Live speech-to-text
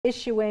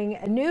Issuing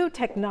a new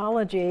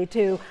technology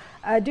to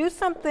do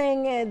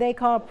something they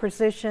call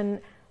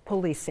precision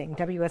policing.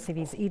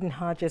 WSCV's Eden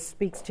Hodges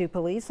speaks to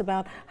police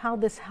about how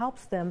this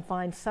helps them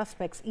find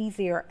suspects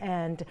easier,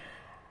 and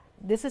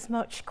this is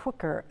much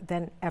quicker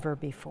than ever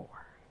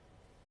before.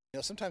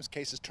 Sometimes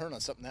cases turn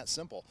on something that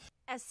simple.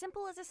 As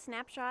simple as a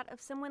snapshot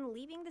of someone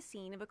leaving the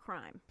scene of a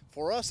crime.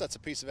 For us, that's a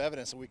piece of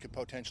evidence that we could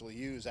potentially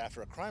use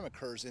after a crime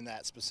occurs in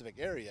that specific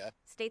area.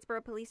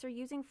 Statesboro police are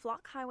using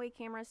flock highway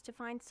cameras to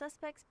find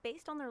suspects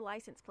based on their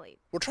license plate.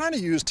 We're trying to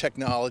use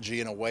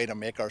technology in a way to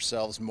make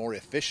ourselves more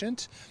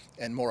efficient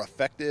and more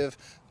effective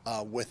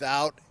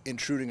without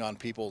intruding on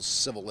people's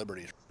civil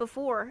liberties.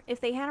 Before, if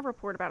they had a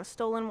report about a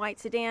stolen white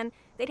sedan,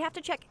 they'd have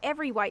to check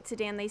every white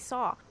sedan they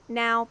saw.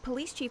 Now,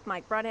 Police Chief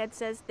Mike Broadhead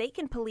says they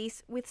can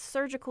police with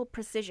surgical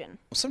precision.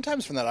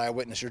 Sometimes from that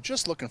eyewitness, you're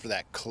just looking for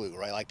that clue,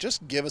 right? Like,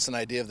 just give us an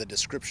idea of the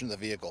description of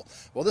the vehicle.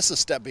 Well, this is a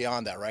step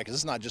beyond that, right? Because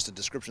it's not just a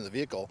description of the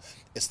vehicle,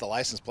 it's the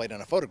license plate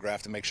and a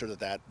photograph to make sure that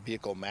that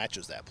vehicle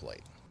matches that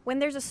plate. When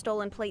there's a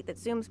stolen plate that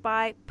zooms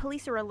by,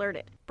 police are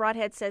alerted.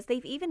 Broadhead says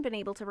they've even been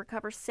able to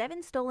recover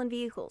 7 stolen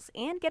vehicles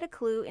and get a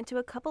clue into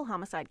a couple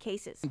homicide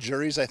cases.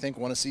 Juries, I think,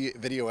 want to see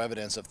video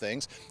evidence of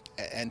things,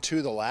 and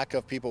to the lack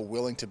of people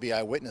willing to be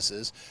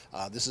eyewitnesses,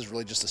 this is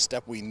really just a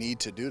step we need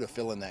to do to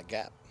fill in that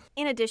gap.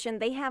 In addition,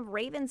 they have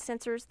Raven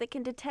sensors that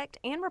can detect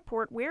and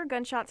report where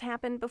gunshots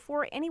happen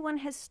before anyone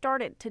has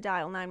started to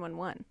dial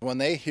 911. When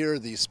they hear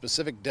the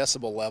specific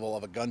decibel level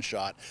of a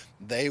gunshot,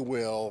 they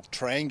will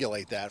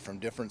triangulate that from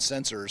different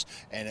sensors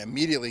and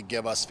immediately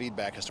give us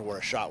feedback as to where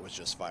a shot was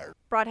just fired.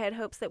 Broadhead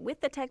hopes that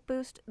with the tech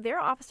boost, their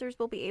officers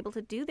will be able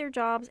to do their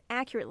jobs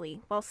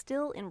accurately while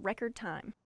still in record time.